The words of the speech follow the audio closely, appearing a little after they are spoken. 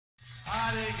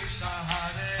Krishna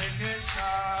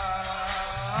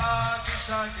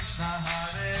Krishna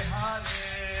Hare Hare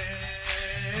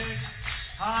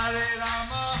Hare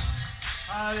Rama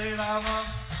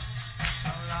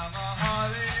Rama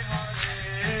Hare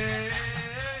Hare.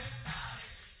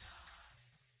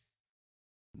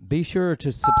 Be sure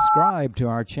to subscribe to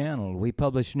our channel. We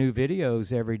publish new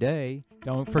videos every day.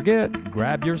 Don't forget,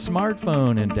 grab your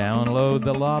smartphone and download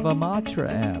the Lava Matra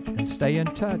app and stay in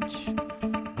touch.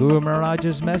 Guru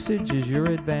Maharaj's message is your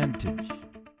advantage.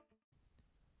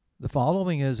 The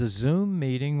following is a Zoom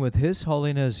meeting with His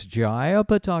Holiness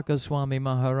Jayapataka Swami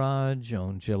Maharaj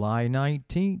on July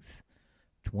 19th,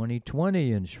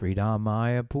 2020 in Sridham,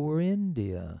 Mayapur,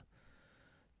 India.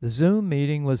 The Zoom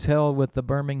meeting was held with the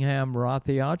Birmingham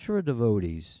Ratha-Yatra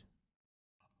devotees.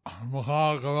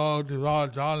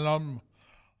 Mukhakarodivajalam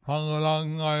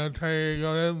Pangalangayate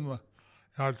Garim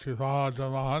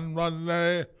Yachivajamahan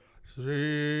Vande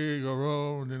Sri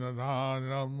Guru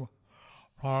Dinadhanam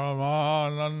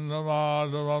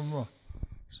Paramanandamadavam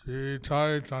Sri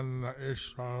Chaitanya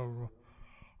Ishram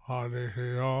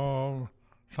Harihi Om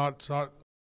Sat Sat.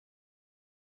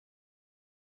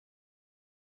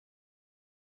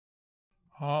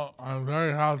 I'm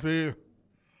very happy to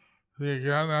be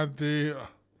again at the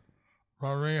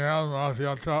Birmingham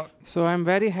Ratha-Yatra. So I'm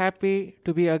very happy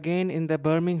to be again in the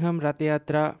Birmingham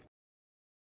Ratha-Yatra.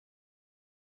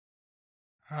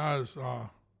 As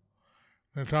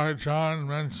Nitai Chand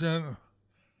mentioned,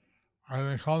 I've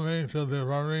been coming to the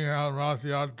Birmingham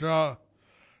Ratha-Yatra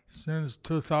since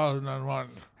 2001.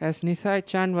 As Nisai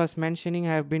Chand was mentioning,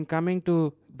 I have been coming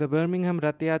to the Birmingham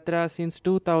Ratha-Yatra since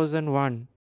 2001.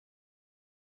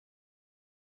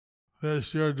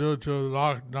 This year, due to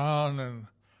lockdown and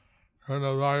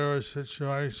coronavirus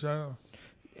situation,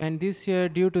 and this year,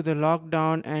 due to the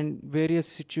lockdown and various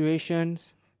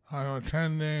situations, I'm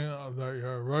attending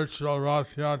your virtual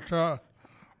Rath-Yatra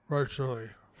virtually.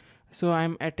 So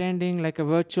I'm attending like a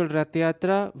virtual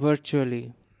Rath-Yatra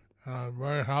virtually. And I'm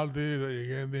very happy that you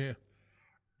gave me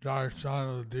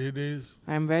darshan of the deities.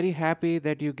 I'm very happy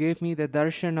that you gave me the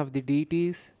darshan of the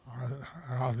deities. I'm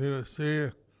happy to see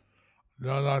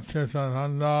Jagannath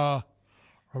Chaitanya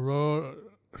Prabhu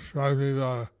showing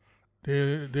the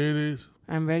deities.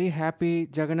 I'm very happy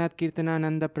Jagannath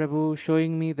Kirtanananda Prabhu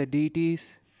showing me the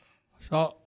deities.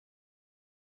 So,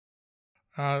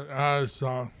 as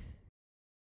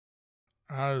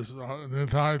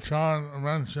Nitai Chand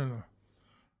mentioned,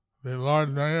 the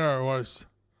Lord Mayor was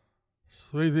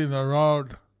sweeping the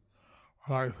road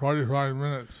for like 45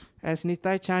 minutes. As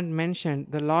Nitai Chand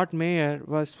mentioned, the Lord Mayor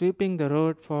was sweeping the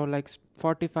road for like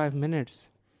 45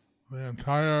 minutes. The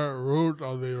entire route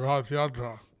of the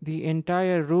Rath-Yatra. The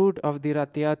entire route of the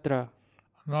Rath-Yatra.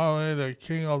 Normally the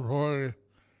king of Puri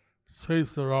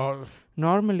sweeps the road.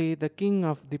 Normally the king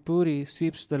of the Puri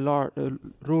sweeps the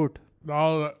route.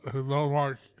 Now there's no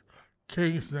more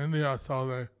kings in India, so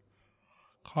they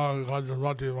call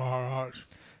Gajapati Maharaj.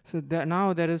 So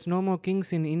now there is no more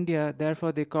kings in India,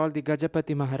 therefore they call the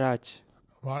Gajapati Maharaj.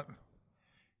 But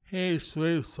he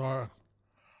sweeps for a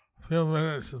few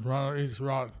minutes in front of each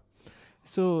Rath.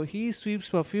 So he sweeps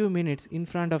for a few minutes in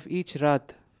front of each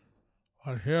Rath.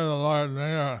 But here the Lord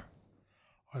Mayor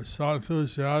was so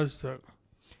enthusiastic.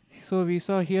 So we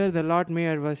saw here the Lord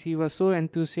Mayor was so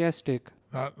enthusiastic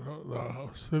that the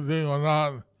sweeping went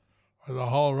on for the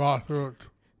whole Rath route.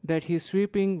 That his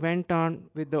sweeping went on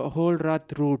with the whole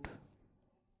Rath route.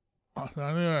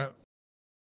 Anyway,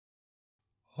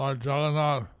 Lord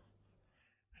Jagannath,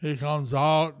 he comes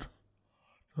out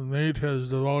to meet his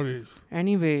devotees.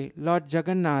 Anyway, Lord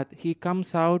Jagannath, he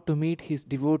comes out to meet his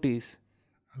devotees.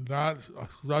 And that's a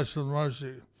special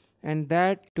mercy. And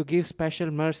that to give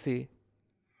special mercy.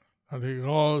 And he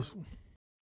goes,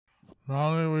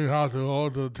 normally we have to go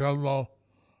to the temple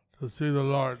to see the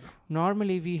Lord.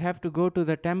 Normally we have to go to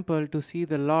the temple to see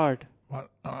the Lord. But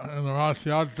in the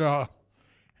Rath-Yatra,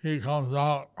 he comes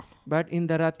out. But in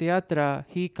the Rath-Yatra,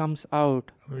 he comes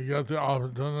out. We get the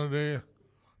opportunity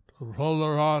to pull the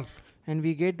Rath. And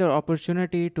we get the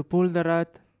opportunity to pull the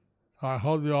Rath. I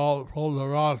hope you all pull the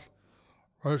Rath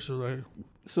virtually.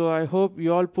 So I hope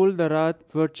you all pull the Rath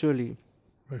virtually.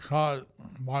 Because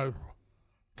by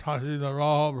touching the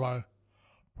rope, by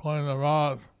pulling the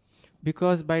Rath,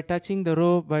 because by touching the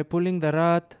rope, by pulling the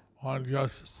Rath, one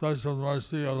gets special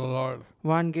mercy of the Lord.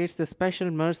 One gets the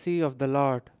special mercy of the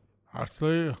Lord.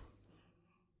 Actually,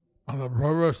 the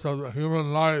purpose of the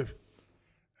human life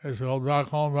is to go back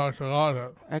home, back to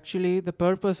Godhead. Actually, the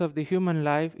purpose of the human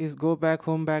life is go back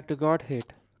home, back to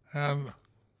Godhead. And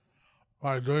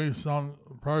by doing some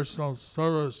personal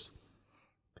service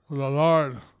to the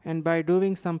Lord, and by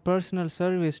doing some personal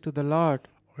service to the Lord,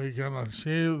 we can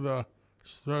achieve the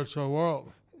spiritual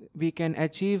world. We can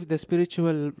achieve the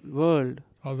spiritual world.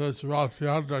 So this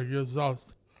Ratha-Yatra gives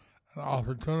us an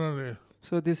opportunity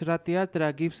So this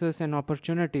Ratha-Yatra gives us an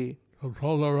opportunity to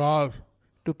pull the rod,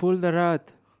 to pull the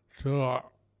Rath, to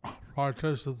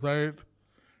participate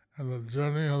in the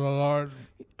journey of the Lord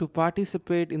to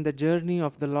participate in the journey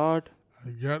of the Lord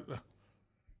and get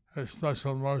His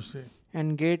special mercy.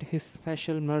 and get His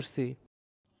special mercy.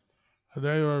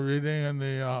 Today we're reading in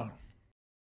the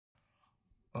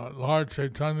Lord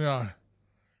Chaitanya.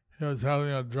 He was having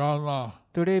a drama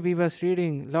Today we was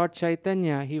reading Lord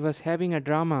Chaitanya. He was having a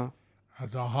drama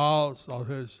at the house of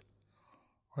his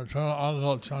maternal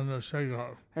uncle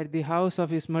Chandrasekhar. at the house of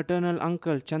his maternal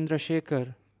uncle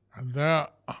Chandrasekhar. And there,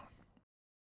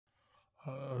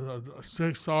 a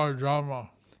 6-hour drama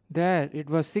There it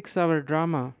was 6-hour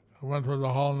drama. went for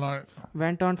the whole night.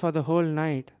 Went on for the whole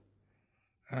night.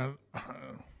 And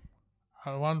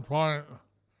at one point,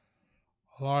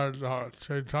 Lord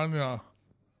Chaitanya,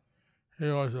 he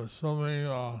was assuming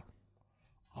a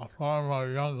form of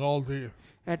a young gopi.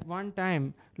 At one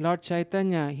time, Lord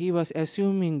Chaitanya, he was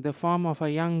assuming the form of a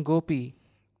young gopi.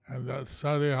 And that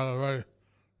said he had a very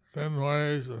thin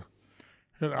waist.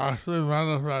 He could actually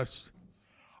manifest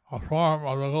a form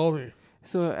of the gopi.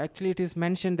 So actually it is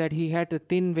mentioned that he had a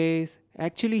thin waist.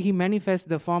 Actually he manifests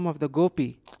the form of the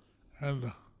gopi.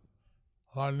 And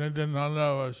Lord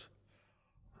Nityananda was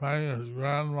playing his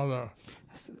grandmother.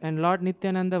 And Lord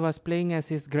Nityananda was playing as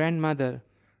his grandmother.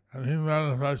 And he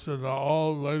manifested the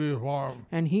old lady form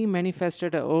And he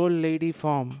manifested an old lady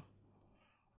form.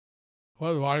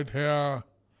 with white hair,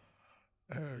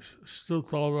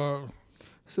 stooped over,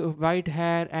 So white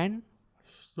hair and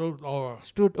stooped over.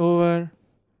 stood over.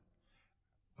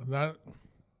 And then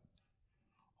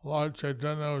Lord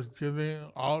Chaitanya was giving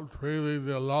out freely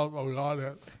the love of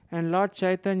Godhead. And Lord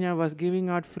Chaitanya was giving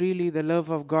out freely the love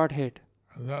of Godhead.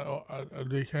 And that it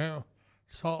became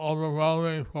so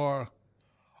overwhelming for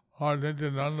Lord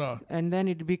Nityananda And then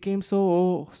it became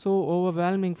so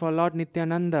overwhelming for Lord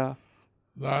Nityananda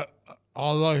that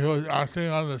although he was acting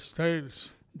on the stage,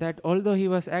 that although he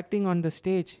was acting on the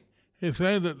stage, he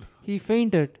fainted. he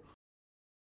fainted.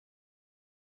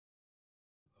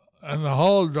 And the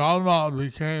whole drama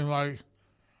became like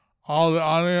all the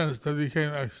audience, they became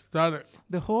ecstatic.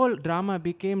 The whole drama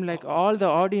became like all the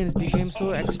audience became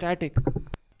so ecstatic.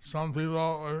 Some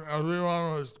people,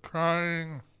 everyone was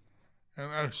crying in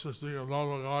ecstasy of love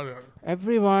of Godhead.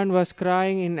 Everyone was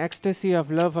crying in ecstasy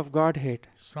of love of Godhead.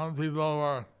 Some people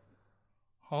were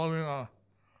holding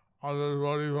other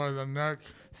devotee by the neck,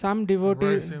 Some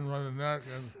devotees, embracing by the neck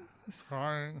and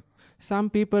crying. some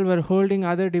people were holding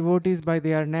other devotees by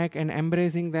their neck and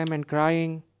embracing them and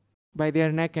crying by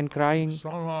their neck and crying.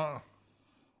 Some are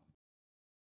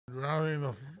grabbing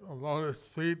the lotus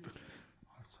feet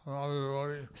of some other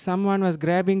devotee. Someone was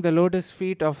grabbing the lotus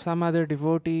feet of some other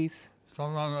devotees,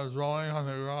 Someone was rolling on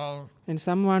the ground. and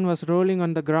someone was rolling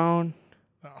on the ground.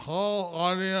 The whole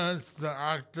audience, the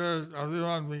actors,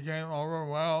 everyone became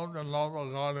overwhelmed in love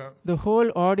of Godhead. The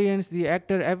whole audience, the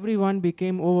actor, everyone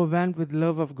became overwhelmed with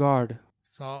love of God.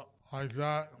 So, like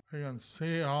that, we can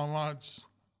see how much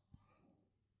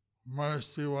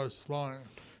mercy was flowing.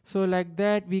 So like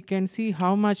that, we can see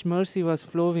how much mercy was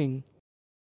flowing.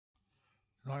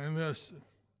 So, in this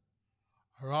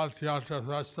Ratha-Yatra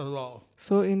festival,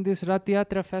 So in this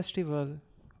Ratha-Yatra festival,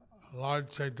 Lord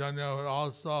Chaitanya would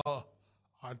also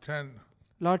attend.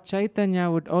 Lord Chaitanya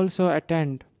would also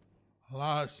attend.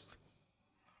 Last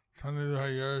 25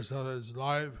 years of his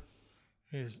life,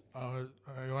 he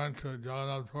went to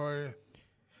Jagannath Puri.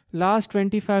 Last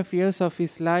 25 years of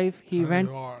his life, he went.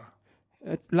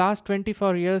 Last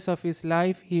 24 years of his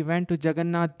life, he went to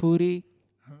Jagannath Puri.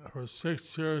 For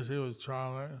 6 years he was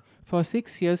traveling. For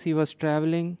 6 years, he was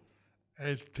traveling.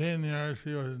 18 years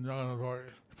he was in Jagannath Puri.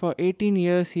 For 18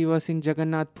 years, he was in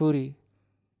Jagannath Puri.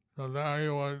 So there he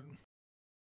would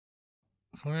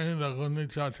clean the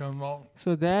Gundicha temple.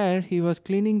 So there, he was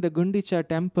cleaning the Gundicha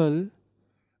temple.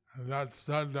 And that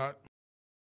said that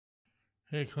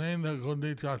he cleaned the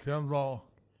Gundicha temple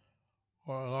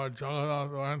where Lord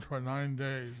Jagannath went for 9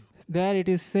 days. There it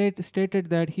is stated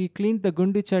that he cleaned the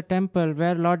Gundicha temple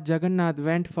where Lord Jagannath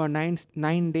went for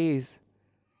nine days,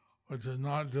 Which is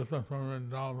not different from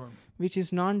Vrindavan. which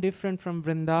is non-different from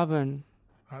Vrindavan.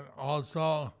 And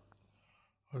also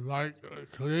was like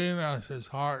clean as his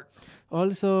heart.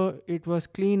 Also, it was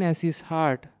clean as his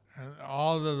heart. And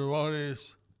all the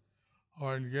devotees who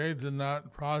are engaged in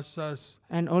that process,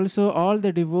 And also all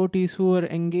the devotees who were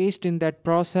engaged in that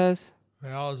process,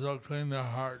 they also clean their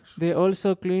hearts. they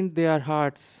also cleaned their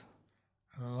hearts.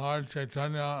 And Lord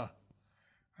Chaitanya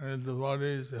and his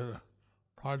devotees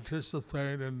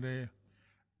participate in the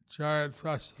chariot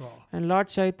festival. And Lord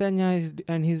Chaitanya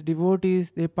and his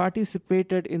devotees, they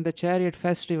participated in the chariot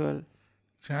festival,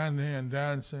 Chanting and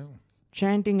dancing.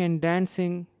 chanting and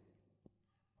dancing.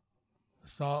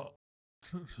 So,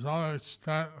 to some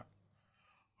extent,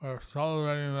 we're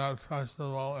celebrating that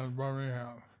festival in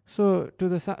Birmingham. So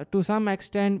to some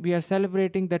extent, we are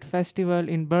celebrating that festival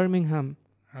in Birmingham.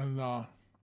 And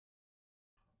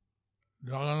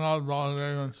Jagannath,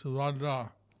 Baladev, and Subhadra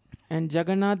And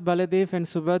Jagannath, Baladev and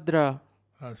Subhadra,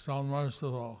 are so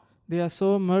merciful they are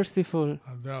so merciful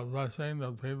that they are blessing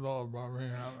the people of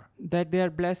Birmingham. that they are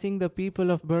blessing the people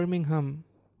of Birmingham.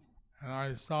 And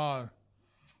I saw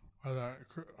whether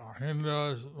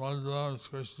Hindus, Muslims,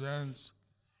 Christians,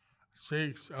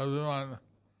 Sikhs, everyone,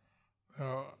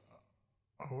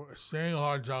 seeing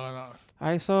Lord Jagannath.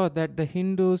 I saw that the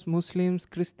Hindus, Muslims,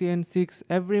 Christians, Sikhs,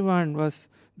 everyone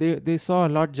they saw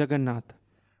Lord Jagannath.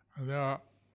 And they are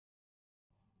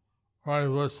very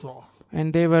blissful.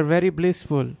 And they were very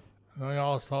blissful. They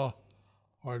also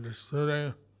were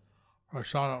distributing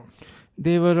prasadam.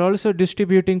 They were also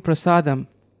distributing prasadam.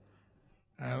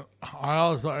 And I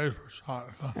also ate prasad.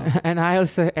 And I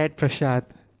also ate prasad.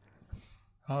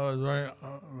 I was very,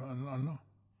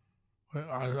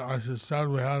 as you said,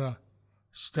 we had a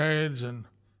stage and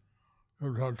we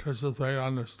participate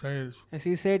on the stage. As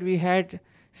he said, we had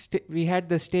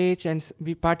the stage and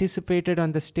we participated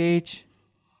on the stage.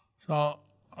 So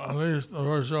at least the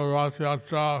virtual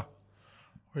Ratha-Yatra,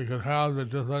 we could have the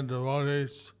different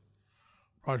devotees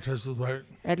participate.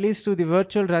 At least to the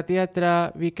virtual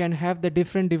Ratha-Yatra, we can have the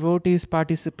different devotees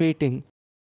participating.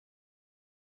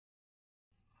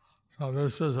 So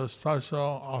this is a special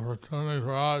opportunity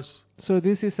for us. So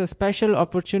this is a special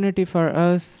opportunity for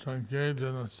us to engage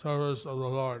in the service of the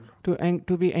Lord.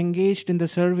 To be engaged in the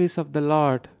service of the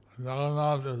Lord.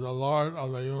 Jagannath is the Lord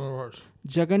of the universe.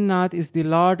 Jagannath is the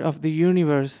Lord of the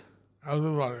universe.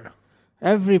 Everybody.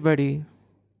 Everybody.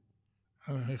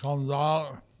 And he comes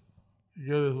out, he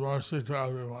gives his mercy to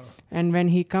everyone. And when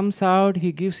he comes out,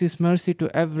 he gives his mercy to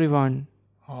everyone.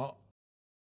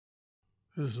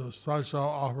 This is a special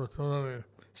opportunity.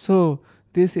 So,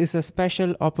 this is a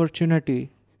special opportunity.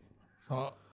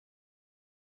 So,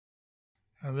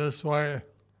 in this way,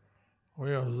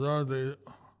 we observe the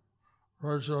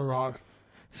virtual Rath.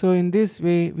 So, in this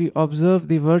way, we observe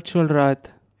the virtual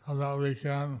Rath. So that we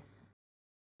can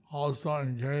also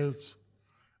engage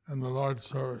in the Lord's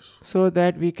service. So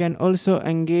that we can also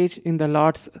engage in the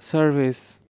Lord's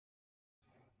service.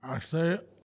 Actually,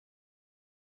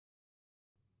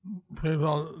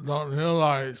 people don't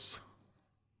realize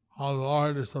how the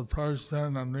Lord is a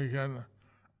person and we can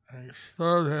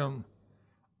serve Him.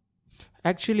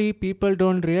 Actually, people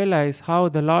don't realize how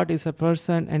the Lord is a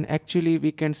person and actually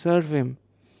we can serve Him.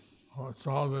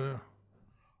 So the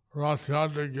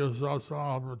Ratha-Yatra gives us an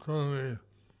opportunity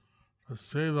to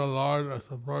see the Lord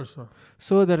as a person.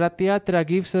 So the Ratha-Yatra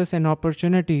gives us an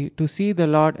opportunity to see the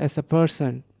Lord as a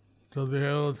person. To be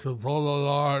able to pull the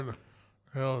Lord, to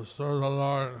be able to serve the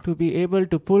Lord. To be able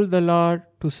to pull the Lord,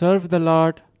 to serve the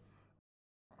Lord.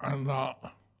 And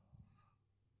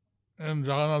in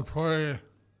Jagannath Puri,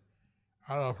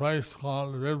 at a place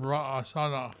called Vipra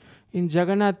Asana. In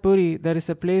Jagannath Puri, there is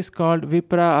a place called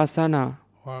Vipra Asana.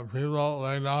 Where people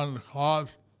lay down the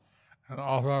cloth and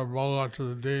offer bhoga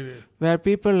to the deities. Where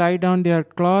people lie down their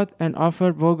cloth and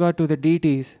offer bhoga to the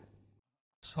deities.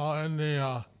 So in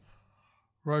the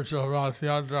virtual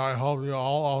Ratha-Yatra, I hope you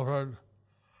all offered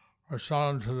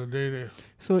prasadam to the deities.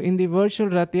 So in the virtual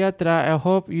Ratha-Yatra, I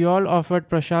hope you all offered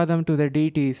prasadam to the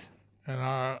deities. In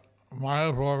our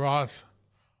Mayapur Rath,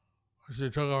 which we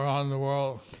took around the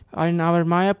world. In our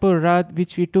Mayapur Rath,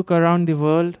 which we took around the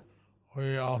world,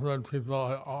 we offered people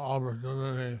an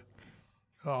opportunity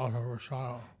to offer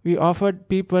prasadam. We offered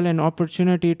people an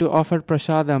opportunity to offer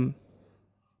prasadam.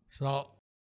 So,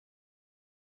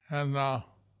 and I'm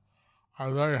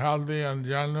very happy. In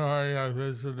January, I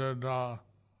visited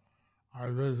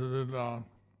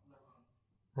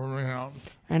Birmingham.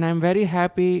 And I'm very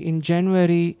happy. In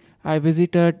January, I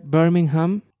visited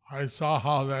Birmingham. I saw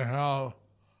how they have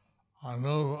a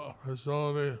new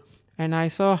facility. And I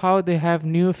saw how they have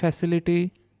new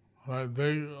facility. A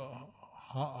big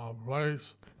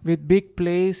place. With big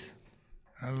place.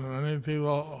 And many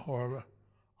people were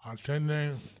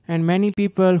attending. And many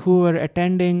people who were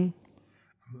attending.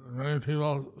 Many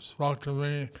people spoke to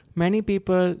me. Many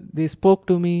people, they spoke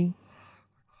to me.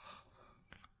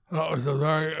 That was a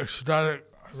very ecstatic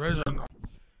vision.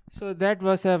 So that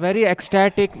was a very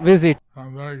ecstatic visit.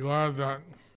 I'm very glad that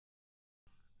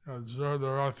observe the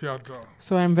Ratha-Yatra.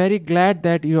 So I'm very glad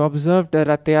that you observed the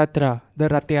Ratha-Yatra,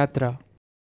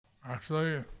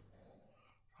 Actually,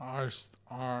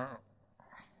 our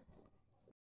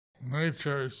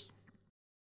natures,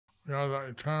 we are the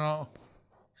eternal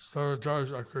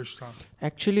servitors of Krishna.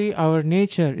 Actually, our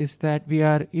nature is that we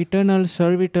are eternal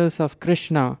servitors of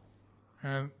Krishna.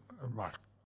 And by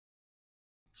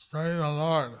serving the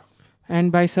Lord,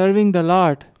 And by serving the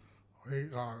Lord,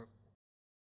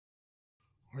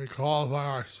 we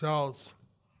qualify ourselves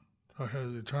to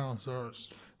His eternal service.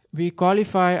 we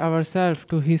qualify ourselves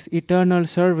to His eternal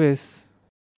service.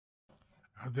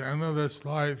 At the end of this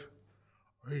life,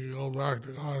 we go back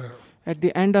to Godhead. At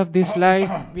the end of this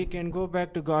life, we can go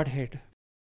back to Godhead.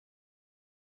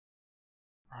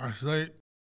 Our state,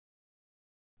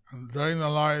 and during the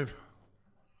life,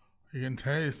 we can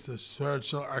taste the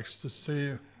spiritual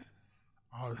ecstasy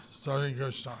of serving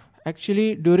Krishna.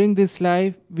 Actually, during this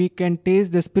life, we can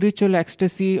taste the spiritual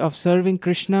ecstasy of serving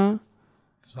Krishna.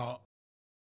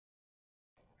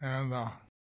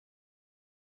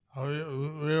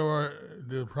 We were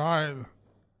deprived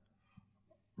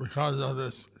because of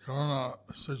this corona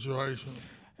situation.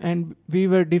 And we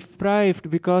were deprived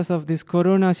because of this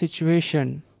corona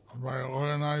situation. By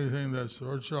organizing this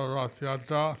virtual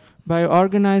Ratha-Yatra, By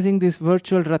organizing this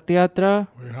virtual Ratha-Yatra,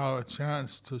 we have a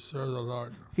chance to serve the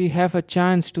Lord. we have a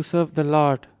chance to serve the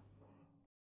Lord.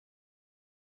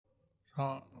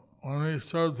 So when we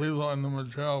serve people in the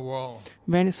material world,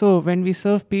 When we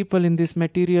serve people in this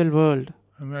material world,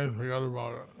 and they forget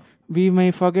about it, we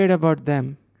may forget about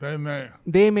them.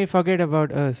 they may forget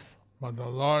about us. But the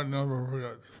Lord never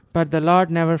forgets. But the Lord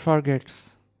never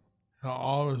forgets. He'll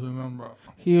always remember.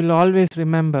 He will always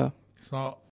remember.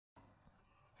 So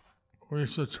we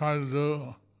should try to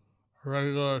do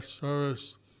regular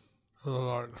service to the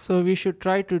Lord. So we should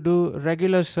try to do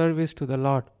regular service to the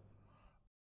Lord.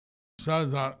 It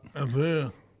says that if we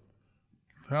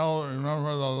fail to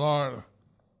remember the Lord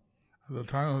at the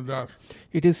time of death,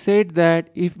 It is said that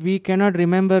if we cannot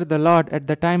remember the Lord at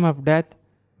the time of death,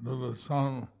 due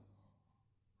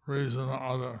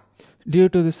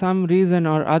to some reason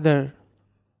or other,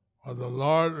 but the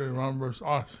Lord remembers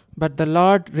us. But the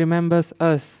Lord remembers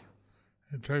us.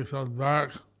 He takes us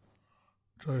back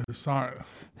to His side.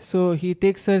 So He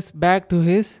takes us back to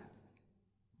Him.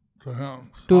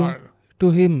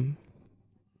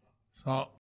 So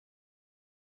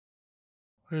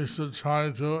we should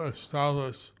try to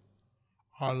establish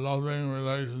our loving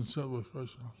relationship with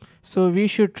Krishna. So we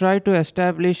should try to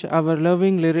establish our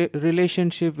loving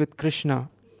relationship with Krishna.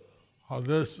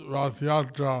 This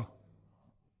Ratha-Yatra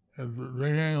is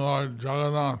bringing Lord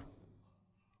Jagannath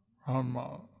from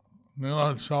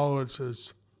Nilachal, which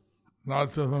is not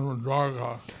different from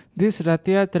Dwarka. This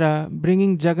Ratha-Yatra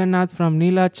bringing Jagannath from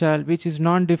Nilachal, which is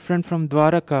non-different from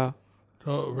Dwaraka,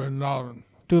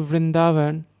 to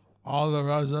Vrindavan. All the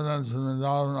residents in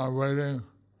Vrindavan are waiting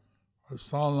for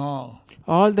so long.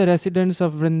 All the residents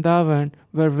of Vrindavan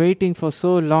were waiting for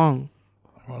so long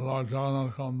For Lord Jagannath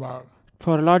to come back.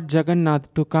 For Lord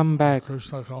Jagannath to come back.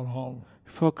 Krishna come home.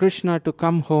 For Krishna to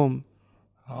come home.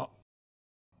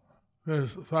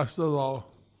 This festival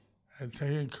is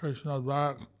taking Krishna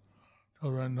back to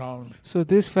Vrindavan. So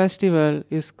this festival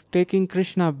is taking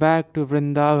Krishna back to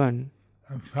Vrindavan.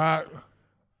 In fact,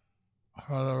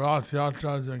 for the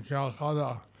Ratha-Yatras in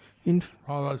Calcutta,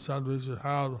 Prabhupada said we should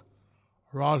have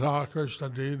Radha Krishna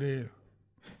deity.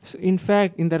 So in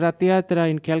fact, in the Ratha-Yatra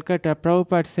in Calcutta,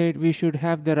 Prabhupada said we should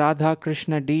have the Radha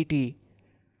Krishna deity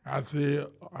at the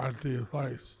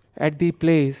place. At the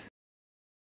place.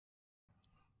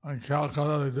 In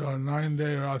Calcutta, they do a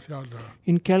 9-day Ratha-Yatra.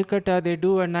 In Calcutta, they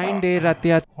do a 9-day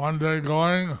Ratha-Yatra. 1 day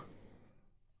going,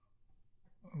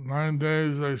 9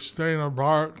 days they stay in a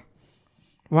park.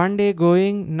 1 day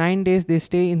going, 9 days they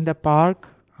stay in the park.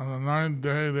 On the 9th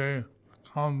day they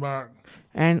come back.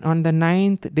 And on the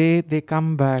 9th day they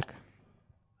come back.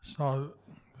 So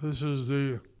this is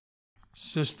the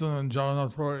system in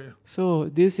Jagannath Puri. So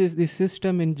this is the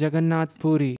system in Jagannath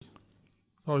Puri.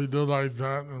 So we do like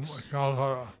that in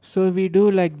Calcutta. So we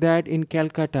do like that in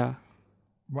Calcutta.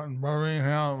 But in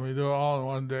Birmingham we do it all in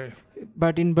 1 day.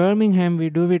 But in Birmingham we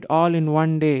do it all in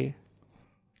 1 day.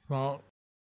 So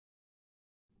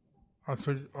that's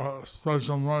a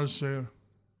special mercy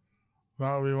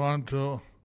that we want to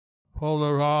pull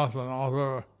the wrath and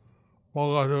offer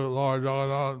Bhoga to Lord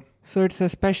Jagannath. So it's a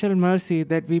special mercy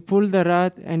that we pull the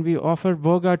wrath and we offer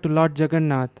Bhoga to Lord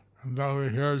Jagannath. And then we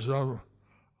hear some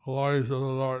glories of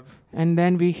the Lord. And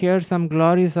then we hear some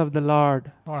glories of the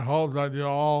Lord. I hope that you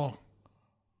all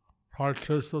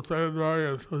participated very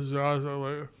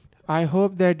enthusiastically. I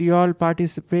hope that you all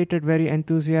participated very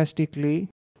enthusiastically.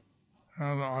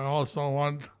 And I also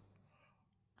want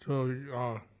to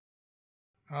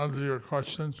answer your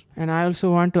questions. And I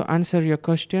also want to answer your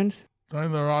questions.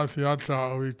 During the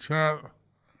Ratha-Yatra, we chant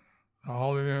the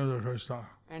holy names of Krishna.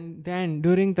 And then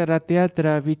during the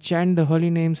Ratha-Yatra, we chant the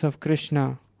holy names of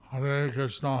Krishna. Hare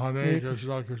Krishna, Hare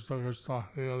Krishna, Krishna Krishna,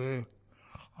 Hare Hare,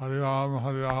 Hare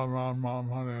Ram, Ram Ram,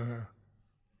 Hare Hare.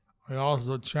 We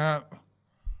also chant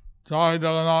Jai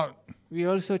Jagannath, We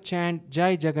also chant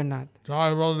Jai Jagannath,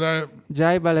 Jai Baladev,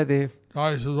 Jai Baladev,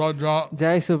 Jai Subhadra,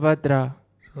 Jai Subhadra,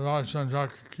 Sudarshan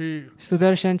Chakra Ki.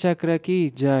 Sudarshan Chakra ki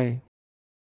Jai.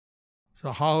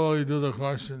 So how will we do the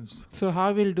questions? So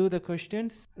how we'll do the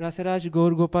questions? Rasaraj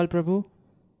Gaur Gopal Prabhu.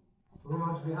 Guru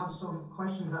Maharaj, we have some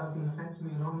questions that have been sent to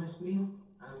me anonymously.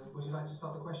 Would you like to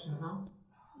start the questions now?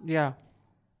 Yeah.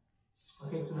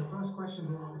 Okay, so the first question,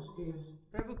 Guru Maharaj, is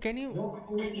Prabhu, what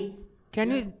causes...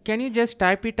 can you just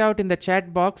type it out in the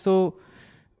chat box, so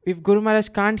if Guru Maharaj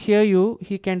can't hear you,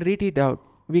 he can read it out.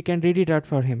 We can read it out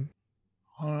for him.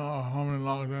 How many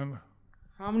logged in?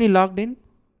 How many logged in?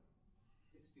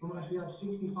 Guru Maharaj, we have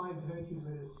 65 devotees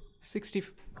with us.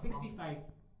 65.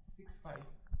 65.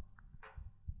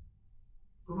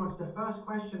 Guru Maharaj, the first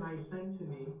question that he sent to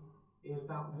me is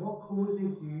that what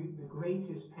causes you the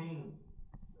greatest pain?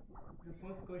 The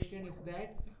first question is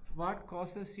that what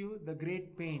causes you the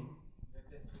great pain?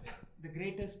 The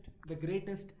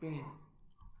greatest pain.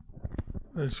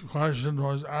 This question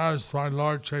was asked by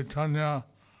Lord Chaitanya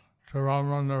to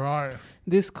Ramananda Rai.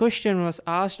 This question was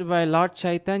asked by Lord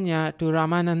Chaitanya to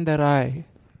Ramananda Rai.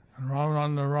 And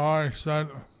Ramananda Rai said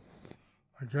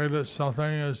the greatest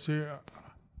suffering is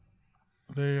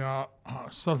the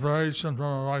separation from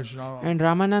a Vaishnava. And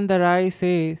Ramananda Rai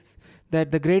says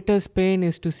that the greatest pain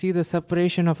is to see the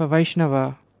separation of a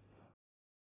Vaishnava.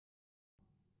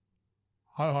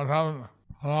 What happened?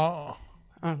 Hello?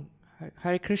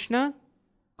 Hare Krishna,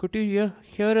 could you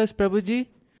hear us, Prabhuji?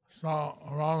 So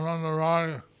Ramananda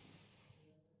Rai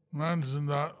mentioned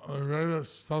that the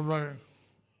greatest suffering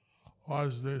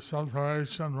was the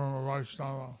separation from a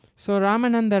Vaishnava. So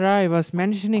Ramananda Rai was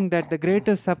mentioning that the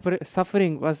greatest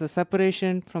suffering was the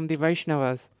separation from the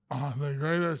Vaishnavas. The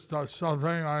greatest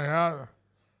suffering I had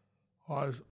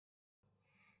was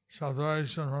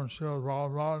separation from Srila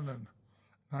Prabhupada in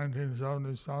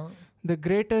 1977. The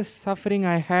greatest suffering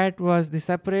I had was the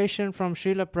separation from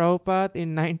Srila Prabhupada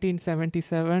in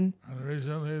 1977. And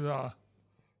recently the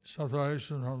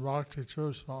separation from Bhakti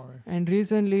Charu Swami. And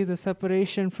recently the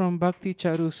separation from Bhakti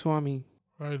Charu Swami.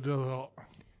 Very difficult.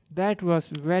 That was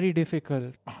very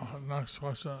difficult. Next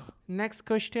question. Next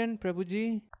question,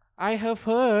 Prabhuji. I have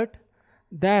heard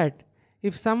that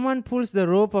if someone pulls the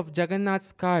rope of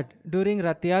Jagannath's cart during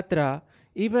Ratha-Yatra,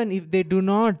 even if they do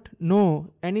not know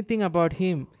anything about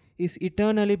him, is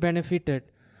eternally benefited.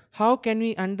 How can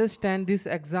we understand this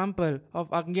example of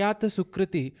Agnata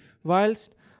Sukriti whilst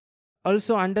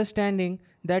also understanding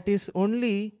that is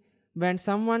only when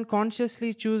someone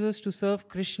consciously chooses to serve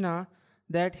Krishna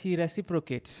that he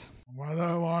reciprocates?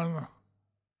 Whether one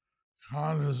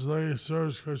consciously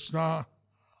serves Krishna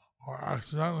or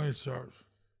accidentally serves.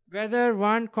 Whether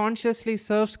one consciously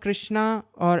serves Krishna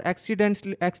or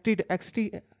accidentally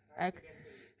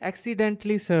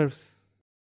serves,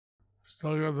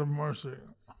 Still get the mercy.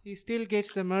 he still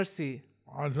gets the mercy.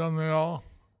 Ajamil,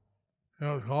 he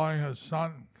was calling his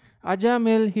son.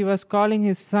 Ajamil, he was calling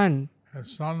his son.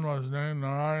 His son was named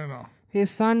Narayana. His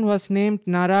son was named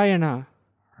Narayana.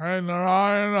 Hey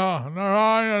Narayana,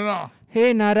 Narayana.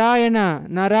 Hey Narayana,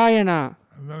 Narayana.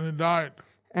 And then he died.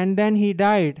 And then he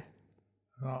died.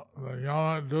 Now, the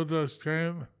Yamadutas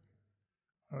came,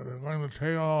 they're going to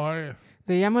take him away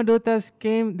The Yamadutas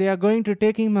came, they are going to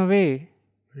take him away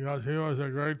because he was a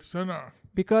great sinner.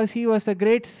 because he was a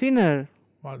great sinner.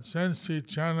 But since he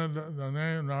chanted the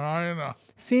name Narayana,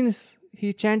 Since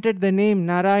he chanted the name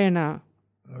Narayana,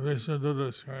 the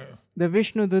Vishnudutas came. the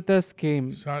Vishnudutas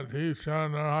came. Said he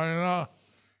chanted Narayana,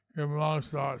 he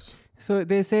belongs to us. So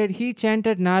they said, he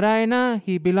chanted Narayana,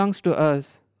 he belongs to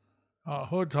us.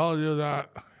 Who told you that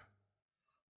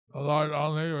the Lord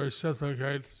only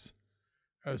reciprocates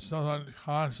if someone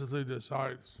consciously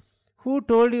decides? Who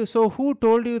told you? So who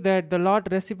told you that the Lord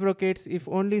reciprocates if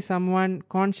only someone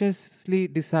consciously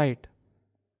decide?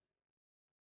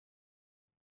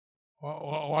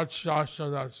 What Shastra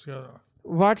that's given?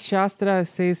 What Shastra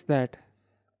says that?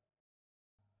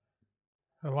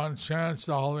 If one chants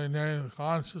the holy name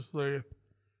consciously,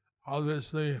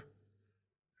 obviously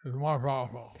is more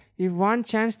powerful. If one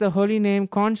chants the holy name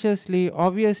consciously,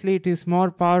 obviously it is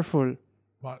more powerful.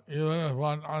 But even if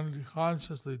one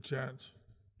unconsciously chants,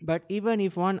 But even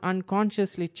if one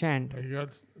unconsciously chant, he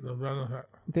gets the benefit.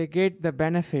 they get the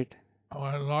benefit.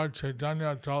 when Lord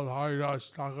Chaitanya told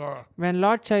Haridas Thakur, When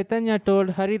Lord Chaitanya told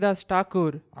Haridas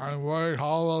Thakur, I'm worried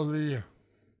how will the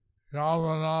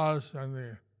Yavanas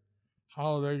and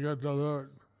how they get delivered.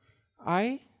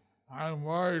 I'm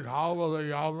worried how will the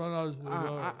Yavanas be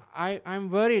delivered. I'm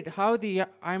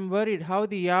worried how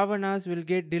the Yavanas will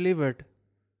get delivered.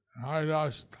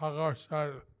 Haridas Thakur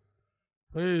said,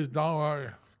 please don't worry.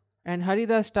 And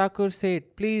Haridas Thakur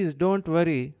said, please don't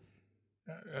worry.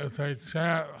 If they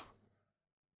chant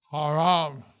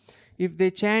Haram, If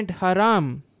they chant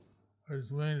Haram,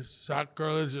 which means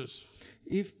sacrilegious,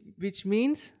 which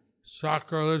means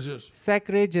sacrilegious,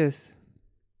 sacrilegious,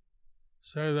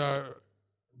 say they're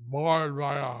bored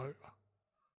by a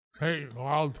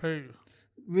wild pig,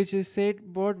 which is said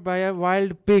bought by a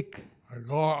wild pig, a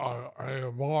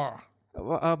boar.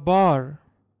 a boar.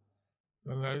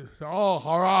 Then they say, oh,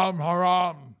 haram,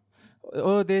 haram,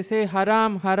 Oh, they say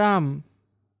Haram, Haram,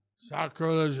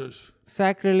 sacrilegious.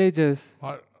 sacrilegious.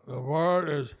 But the word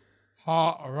is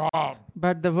haram.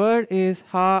 But the word is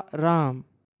Haram.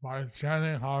 By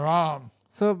chanting haram,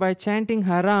 So by chanting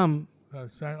Haram, they're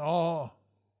saying, oh,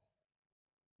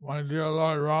 my dear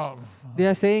Lord Ram. they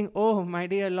are saying, oh, my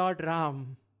dear Lord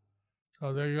Ram.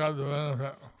 So they got the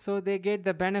benefit. So they get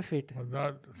the benefit. But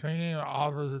they're thinking the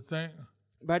opposite thing.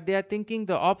 But they are thinking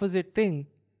the opposite thing.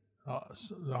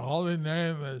 The holy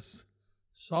name is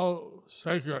so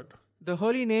sacred. The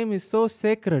holy name is so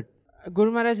sacred.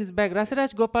 Guru Maharaj is back.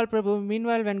 Rasaraj Gopal Prabhu,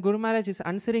 meanwhile, when Guru Maharaj is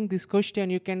answering this question,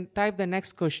 you can type the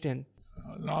next question.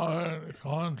 Now in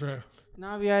Coventry.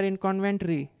 Now we are in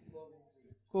Coventry.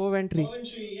 Coventry,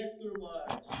 yes, Guru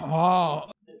Maharaj.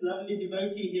 Oh, This lovely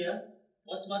devotee here.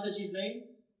 What's Mataji's name?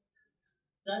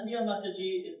 Sandhya Mataji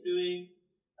is doing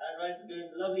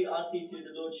lovely aarti to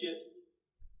the Lordships.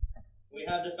 We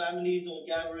have the families all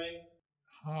gathering.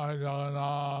 hi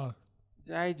Jagannath.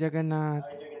 Jai Jagannath.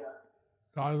 Hi, Jagannath.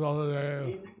 Jai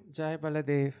Baladev. Jai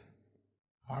Baladev.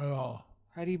 Hello.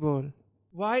 Hari Bol.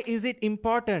 Why is it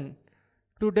important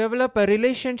to develop a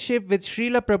relationship with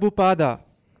Srila Prabhupada?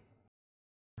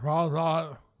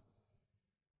 Prabhupada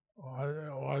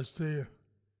was the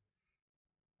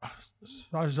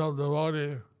special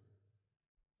devotee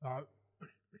that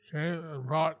came and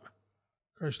brought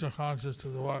Krishna consciousness to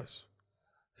the West.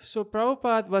 So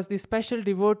Prabhupada was the special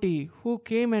devotee who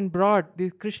came and brought the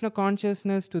Krishna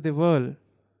consciousness to the world.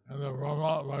 And the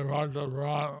Brahma Vaivarta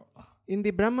Puran, In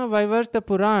the Brahma Vaivarta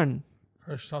Puran,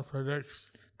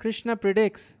 Krishna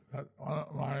predicts that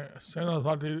my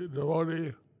Senapati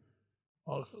devotee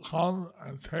will come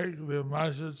and take the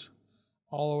message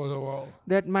all over the world.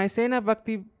 That my Sena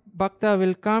Bhakta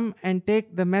will come and take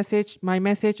my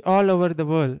message all over the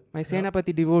world. My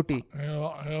Senapati devotee. He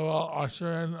will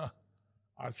usher in a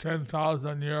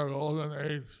 10,000-year golden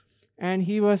age. And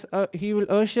he will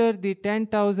usher the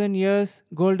 10,000 years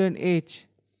golden age.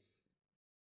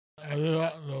 There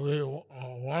will be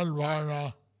one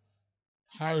Varna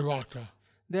Hari Bhakta.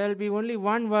 There will be only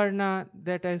one Varna,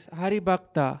 that is Hari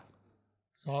Bhakta.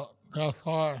 So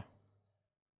therefore,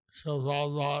 Srila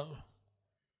Prabhupada,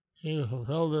 he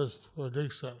fulfilled this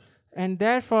prediction. And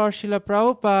therefore, Srila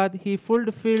Prabhupada, he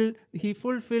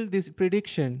fulfilled this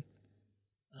prediction.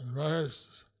 And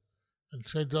various, in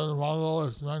Chaitanya Mangal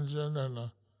is mentioned, and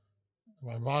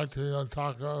my Bhaktivinoda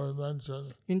Thakur is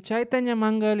mentioned. In Chaitanya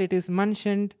Mangal, it is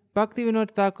mentioned,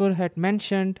 Bhaktivinoda Thakur had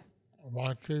mentioned,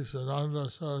 Bhakti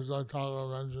Siddhanta Saraswati Thakur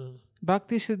mentions.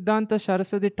 Bhakti Siddhanta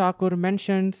Saraswati Thakur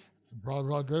mentions, And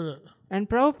Prabhupada did it. and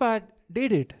Prabhupada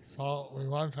did it. So we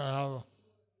want to have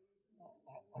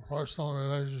a personal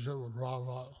relationship with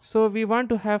Prabhupada. So we want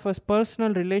to have a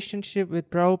personal relationship with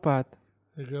Prabhupada.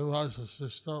 He gives us a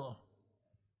system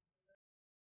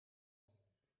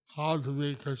how to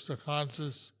be Krishna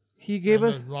conscious He gave in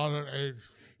us this modern age.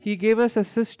 He gave us a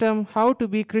system how to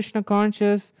be Krishna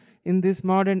conscious in this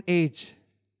modern age.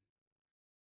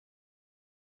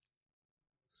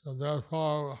 So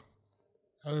therefore,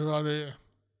 everybody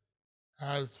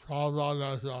has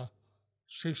Prabhupada as a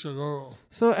Shiksha Guru.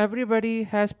 So everybody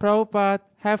have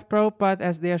Prabhupada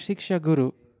as their Shiksha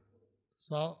Guru.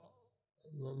 So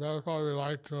therefore, we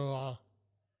like to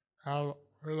have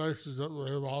relationship with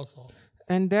him also.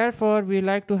 And therefore we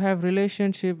like to have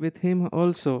relationship with him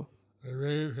also. We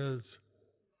read his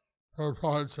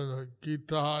purports in the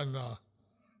Gita and the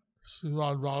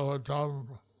Srimad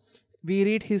Bhagavatam, We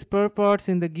read his purports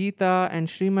in the Gita and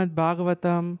Srimad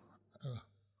Bhagavatam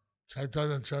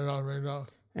Chaitanya Charitamrita.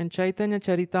 and Chaitanya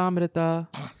Charitamrita.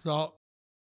 So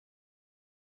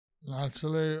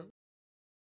naturally,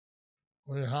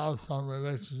 we have some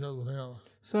relationship with him.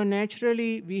 So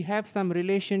naturally we have some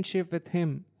relationship with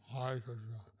him. Hare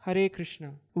Krishna. Hare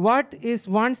Krishna. What is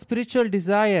one spiritual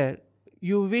desire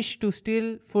you wish to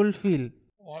still fulfill?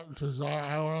 What desire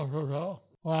I want to fulfill?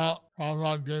 Well,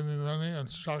 Prabhupada gave me many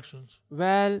instructions.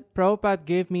 Well, Prabhupada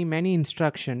gave me many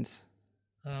instructions.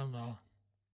 And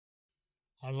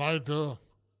I'd like to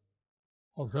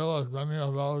fulfill as many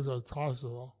of those as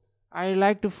possible. I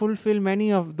like to fulfill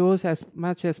many of those as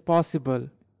much as possible.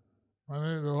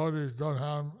 Many devotees don't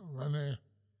have many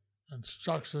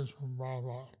instructions from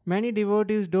Prabhupada. Many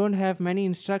devotees don't have many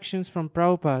instructions from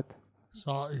Prabhupada.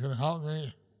 So you can help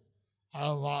me. I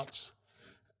have lots.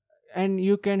 And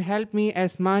you can help me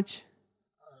as much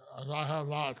As I have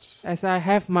lots. as I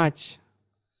have much.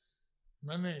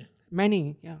 Many.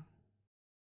 Many, yeah.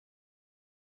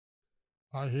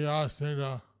 He asked me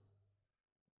to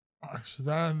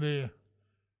extend the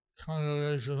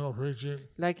congregational preaching.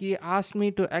 Like he asked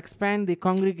me to expand the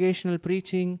congregational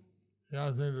preaching. He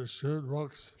asked me to shoot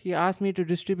books. He asked me to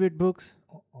distribute books.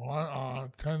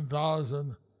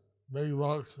 10,000 big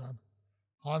books and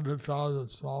 100,000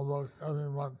 small books every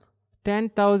month.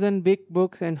 10,000 big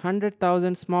books and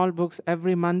 100,000 small books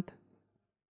every month.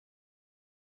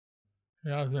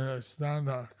 He asked me to extend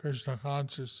the Krishna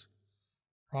conscious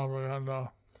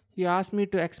propaganda He asked me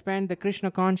to expand the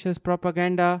Krishna conscious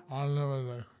propaganda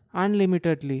unlimitedly.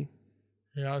 unlimitedly.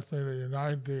 He asked me to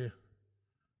unite the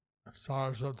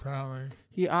Saraswat family.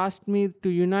 He asked me to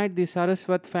unite the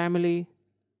Saraswat family.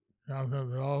 He asked me to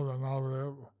build the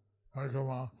Navadip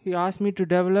Parikrama. He asked me to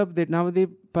develop the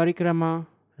Navadip Parikrama.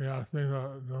 He asked me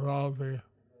to develop the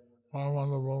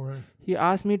Paramanda Bhumi. He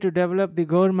asked me to develop the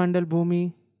Gaur Mandal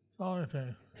Bhumi. So many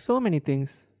things. So many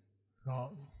things.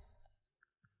 So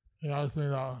he asked me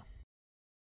to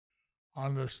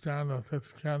understand the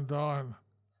fifth canto and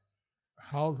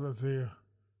help with the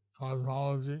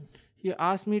cosmology. He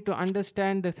asked me to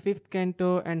understand the fifth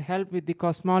canto and help with the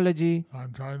cosmology.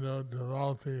 I'm trying to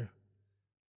develop the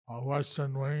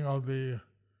western wing of the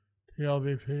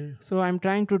TLVP. So I'm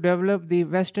trying to develop the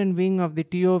western wing of the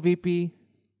TOVP.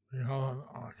 We have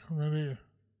a committee.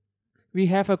 We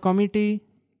have a committee.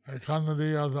 A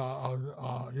committee of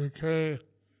the UK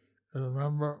is a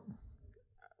member.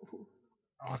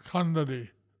 Akhandadi.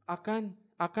 Akan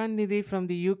Nidhi from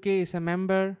the UK is a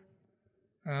member.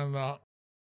 And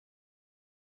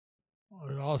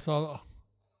we also,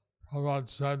 Prabhupada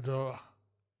said to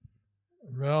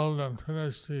build and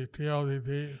finish the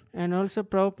TLVP. And also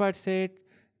Prabhupada said,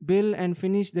 build and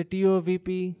finish the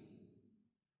TOVP.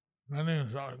 Many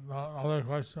other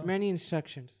questions. Many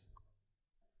instructions.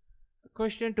 A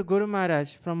question to Guru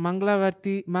Maharaj from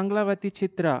Manglavati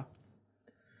Chitra.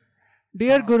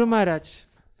 Dear Guru Maharaj,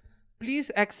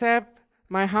 please accept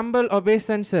my humble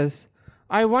obeisances.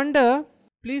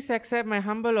 Please accept my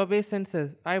humble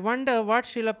obeisances. I wonder what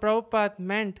Srila Prabhupada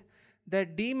meant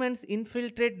that demons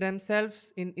infiltrate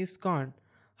themselves in ISKCON.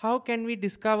 How can we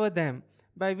discover them?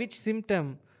 By which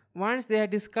symptom? Once they are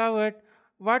discovered,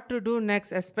 what to do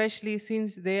next, especially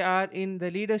since they are in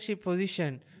the leadership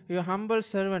position? Your humble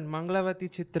servant, Manglavati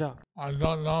Chitra. I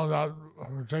don't know that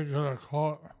particular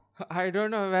quote. I don't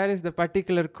know where is the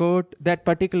particular quote, that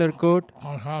particular quote.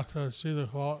 I'll have to see the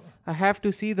quote. I have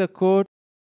to see the quote.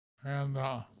 And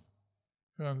you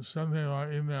can send me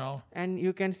my email. And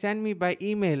you can send me by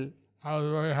email. I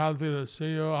was very happy to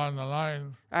see you on the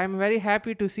line. I am very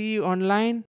happy to see you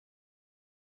online.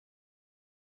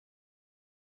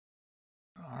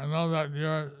 I know that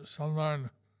you're somewhere in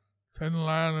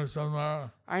Finland or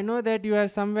somewhere. I know that you are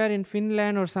somewhere in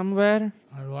Finland or somewhere.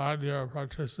 I'm glad you're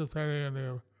participating in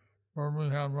the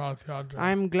Birmingham Ratha-Yatra. I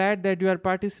am glad that you are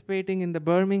participating in the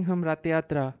Birmingham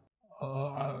Ratha-Yatra.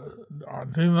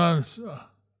 Demons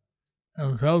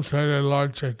infiltrated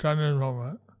Lord Chaitanya's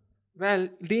movement. Well,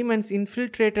 demons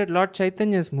infiltrated Lord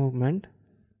Chaitanya's movement.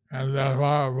 And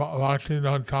therefore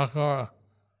Bhaktivinoda Thakur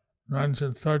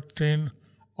mentioned 13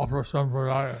 upper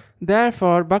sampradayas.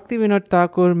 Therefore, Bhaktivinoda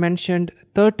Thakur mentioned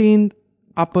 13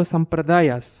 upper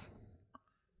sampradayas.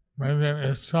 Maybe in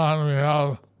ISKCON we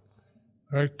have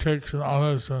Rikthiks and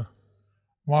others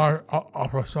more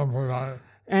upper sampradaya.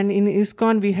 And in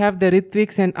ISKCON we have the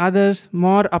Ritviks and others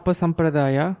more upper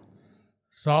sampradaya.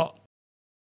 So,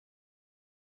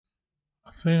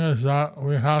 the thing is that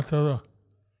we have to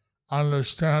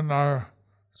understand our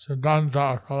Siddhanta,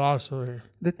 our philosophy.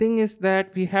 The thing is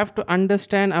that we have to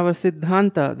understand our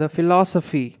Siddhanta, the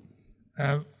philosophy.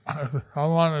 And if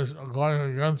someone is going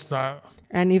against that,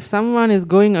 And if someone is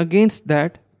going against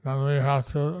that, then we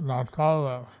have to not follow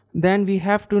them. then we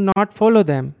have to not follow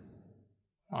them.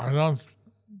 I don't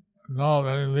know of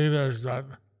any leaders that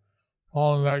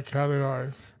fall in that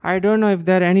category. I don't know if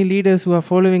there are any leaders who are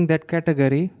following that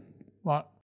category. But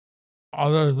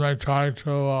others may try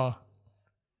to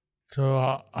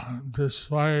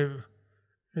dissuade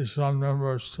his son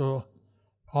members to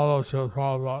follow Srila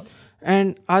Prabhupada.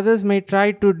 And others may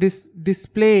try to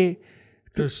dissuade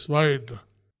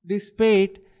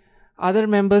other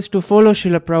members to follow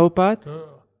Srila Prabhupada,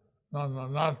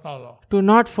 Not follow. to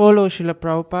not follow Srila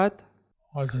Prabhupada.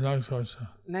 What's the next question?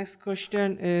 Next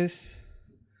question is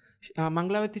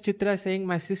Manglavati Chitra saying,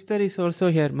 my sister is also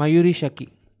here, Mayuri Shaki.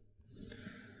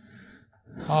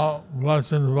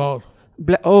 Blessings both.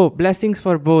 Blessings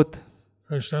for both.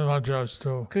 Krishna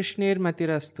Matirastu. Krishnir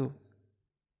Matirastu.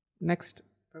 Next.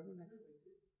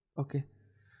 Okay.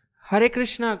 Hare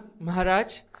Krishna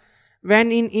Maharaj.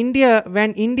 When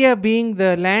India being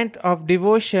the land of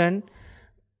devotion,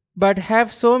 but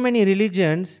have so many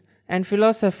religions and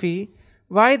philosophy,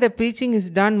 why the preaching is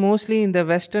done mostly in the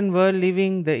Western world,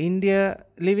 leaving the India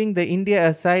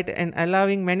aside and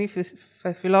allowing many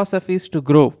philosophies to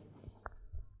grow?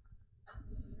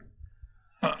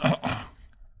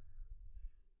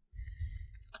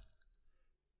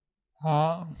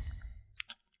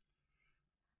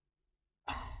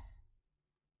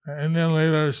 The Indian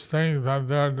leaders think that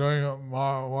they're doing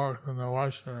more work than the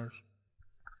Westerners.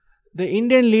 The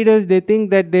Indian leaders, they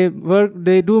think that they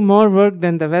do more work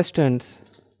than the Westerns.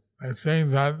 They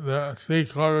think that the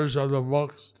 3/4 of the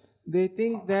books. They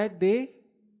think that they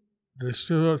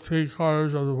distribute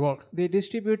 3/4 of the book. They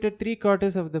distributed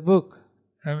 3/4 of the book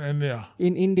in India.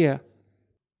 In India.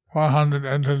 400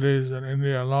 entities in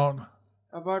India alone.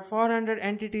 About 400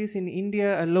 entities in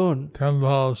India alone.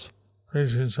 Temples,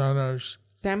 preaching centers.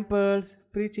 Temples,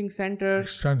 preaching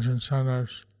centers. Extension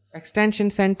centers. Extension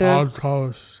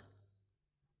centers.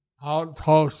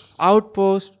 Outposts.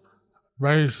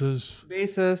 Bases.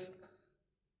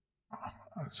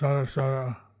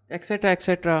 Etc. Etc.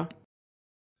 Etc.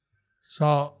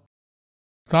 So,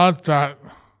 thought that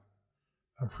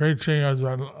the preaching has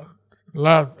been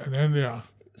left in India.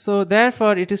 So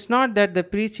therefore, it is not that the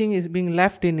preaching is being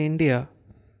left in India.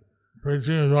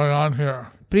 Preaching is going on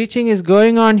here. Preaching is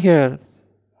going on here.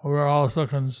 We're also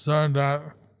concerned that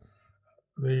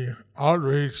the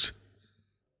outreach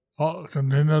will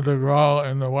continue to grow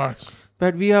in the West.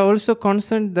 But we are also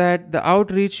concerned that the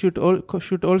outreach should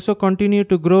also continue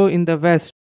to grow in the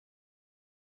West.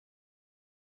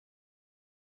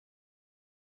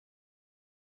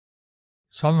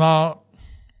 Somehow,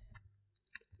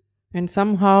 we're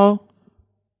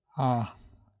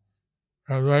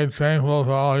very thankful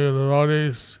to all you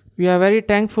devotees. We are very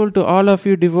thankful to all of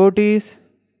you devotees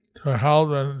to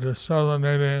help in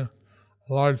disseminating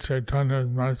Lord Chaitanya's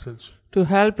message. To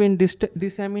help in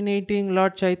disseminating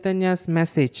Lord Chaitanya's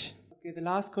message. Okay, the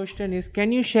last question is,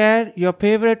 can you share your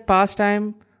favorite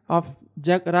pastime of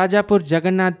Rajapur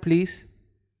Jagannath, please?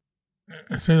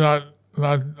 You see that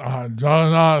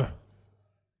Jagannath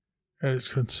is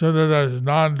considered as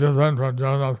non-different from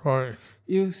Jagannath Puri.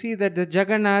 You see that the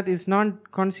Jagannath is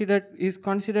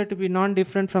considered to be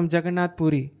non-different from Jagannath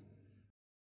Puri.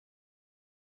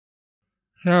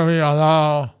 Here we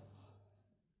allow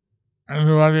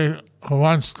anybody who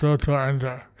wants to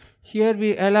enter. Here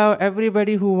we allow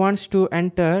everybody who wants to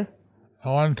enter.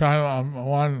 One time,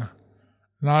 one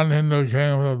non-Hindu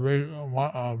came with a big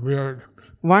beard.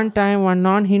 One time, one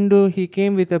non-Hindu, he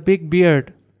came with a big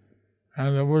beard.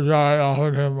 And the Pujari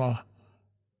offered him a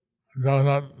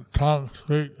Jagannath tongue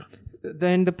sweet.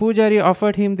 Then the Pujari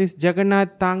offered him this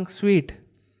Jagannath tongue sweet.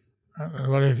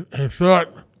 But he threw it.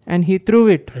 And he threw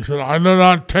it. He said, I do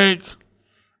not take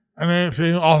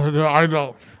anything offered to the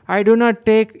idol. I do not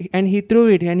take, and he threw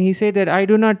it, and he said that I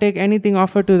do not take anything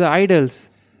offered to the idols.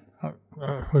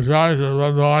 Pujari said,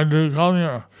 well, why do you come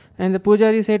here? And the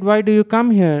Pujari said, why do you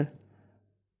come here?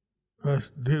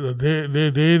 The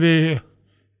deity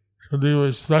should be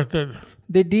respected.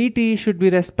 The deity should be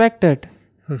respected.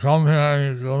 You come here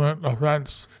and you commit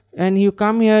offense. And you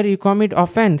come here, you commit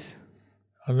offense.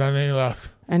 And then he left.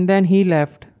 And then he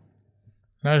left.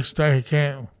 Next day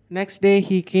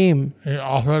he came. He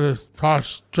offered his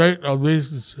prostrate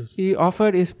obeisances.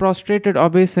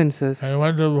 And he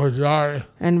went to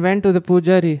the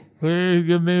Pujari. Please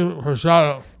give me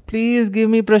prasadam. Please give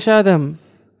me prasadam.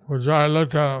 Pujari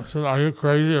looked at him and said, are you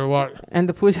crazy or what? And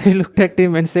the Pujari looked at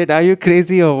him and said, are you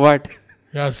crazy or what?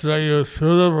 Yesterday you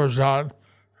threw the prasad,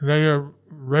 today you're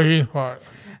begging for it.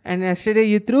 And yesterday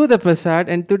you threw the prasad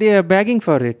and today you're begging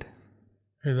for it.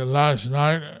 He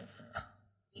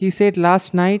said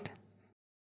last night.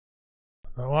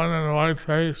 The one in the white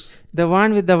face. The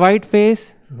one with the white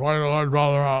face. Is Lord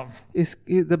Balaram. Is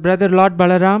the brother Lord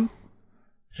Balaram.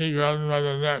 He grabbed me by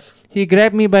the neck. He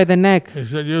grabbed me by the neck. He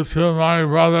said, you threw my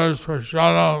brother's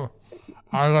prasadam.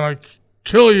 I'm going to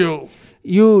kill you.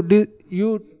 You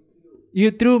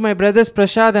threw my brother's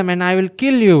prasadam and I will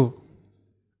kill you.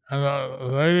 And the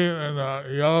lady in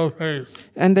the yellow face,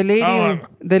 And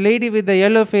the lady with the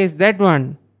yellow face, that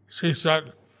one. she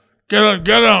said, "Get him,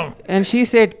 get him, And she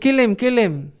said, kill him, kill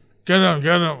him. get him,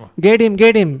 get him." Get him,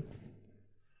 get him.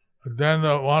 But then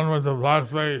the one with the black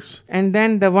face, And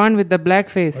then the one with the black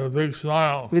face, with a big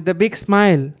smile, with the big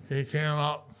smile, he came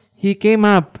up. he came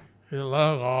up. He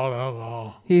let go, let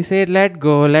go. He said, let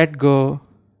go, let go.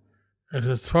 It's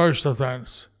his first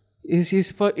offense.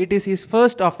 It is his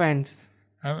first offense.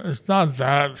 And it's not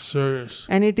that serious.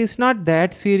 And it is not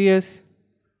that serious.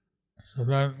 So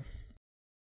then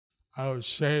I was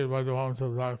saved by the one with the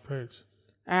black face.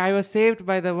 I was saved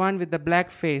by the one with the black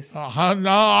face. Now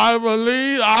I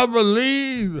believe, I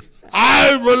believe,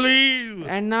 I believe.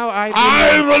 And now I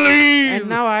I believe. believe. And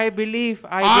now I believe.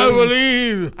 I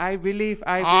believe. I believe.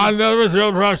 I'll never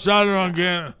throw prasadam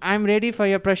again. I'm ready for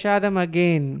your prasadam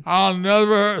again. I'll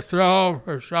never throw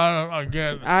prasadam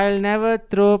again. I'll never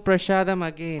throw prasadam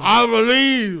again. I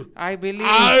believe. I believe.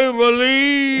 I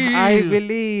believe. I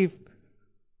believe.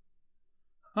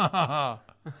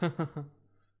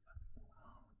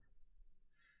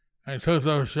 I took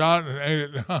the shot and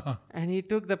ate it. And he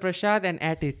took the prasad and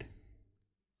ate it.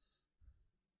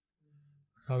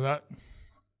 So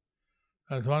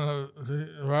that's one of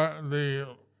the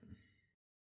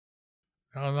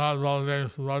Jagannath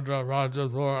Baladev Subhadra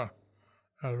Rajapur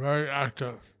are very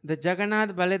active. The Jagannath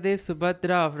Baladev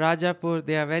Subhadra of Rajapur,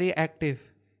 they are very active.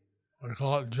 We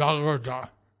call it Jagrata.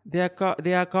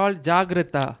 They are called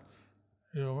Jagrata.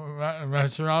 You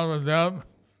mess around with them,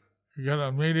 you get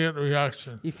an immediate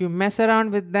reaction. If you mess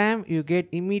around with them, you get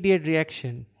immediate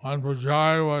reaction. One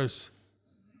pujari was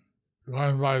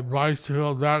going by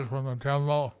bicycle back from the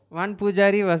temple, One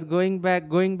pujari was going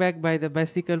back by the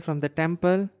bicycle from the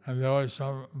temple. and there was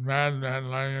some madman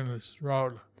lying in this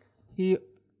road.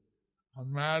 A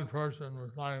mad person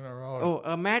was lying on the road.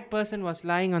 A mad person was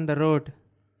lying on the road.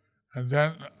 And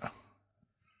then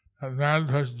the mad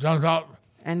person jumped up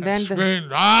And and then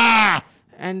screamed, "Ah!"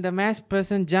 and the mad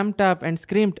person jumped up and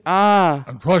screamed, "Ah!"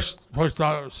 and pushed the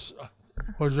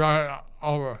pujari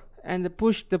over. And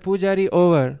pushed the pujari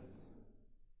over.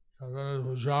 So then the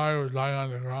pujari was lying on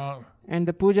the ground. And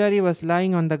the pujari was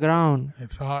lying on the ground. He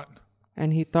thought,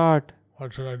 And he thought,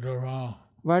 what should I do wrong?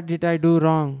 what did I do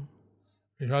wrong?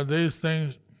 Because these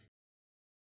things,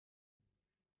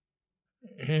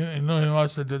 he knew he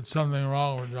must have did something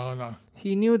wrong with Jagannath.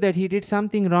 He knew that he did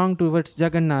something wrong towards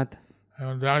Jagannath. He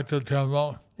went back to the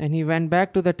temple. And he went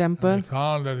back to the And temple. he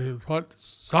found that he put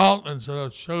salt instead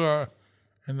of sugar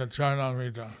in the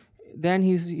Charanamrita. Then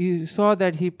he saw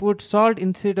that he put salt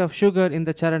instead of sugar in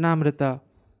the Charanamrita.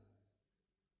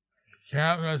 You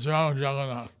can't mess around with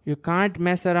Jagannath. You can't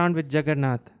mess around with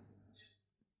Jagannath.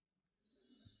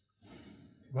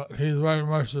 But he's very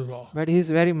merciful. But he is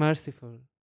very merciful.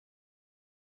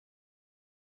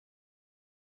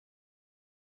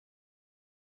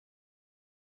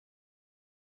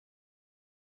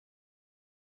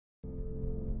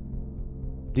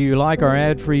 Do you like our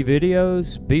ad-free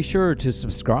videos? Be sure to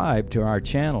subscribe to our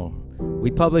channel.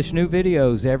 We publish new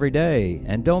videos every day,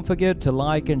 and don't forget to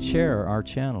like and share our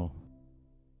channel.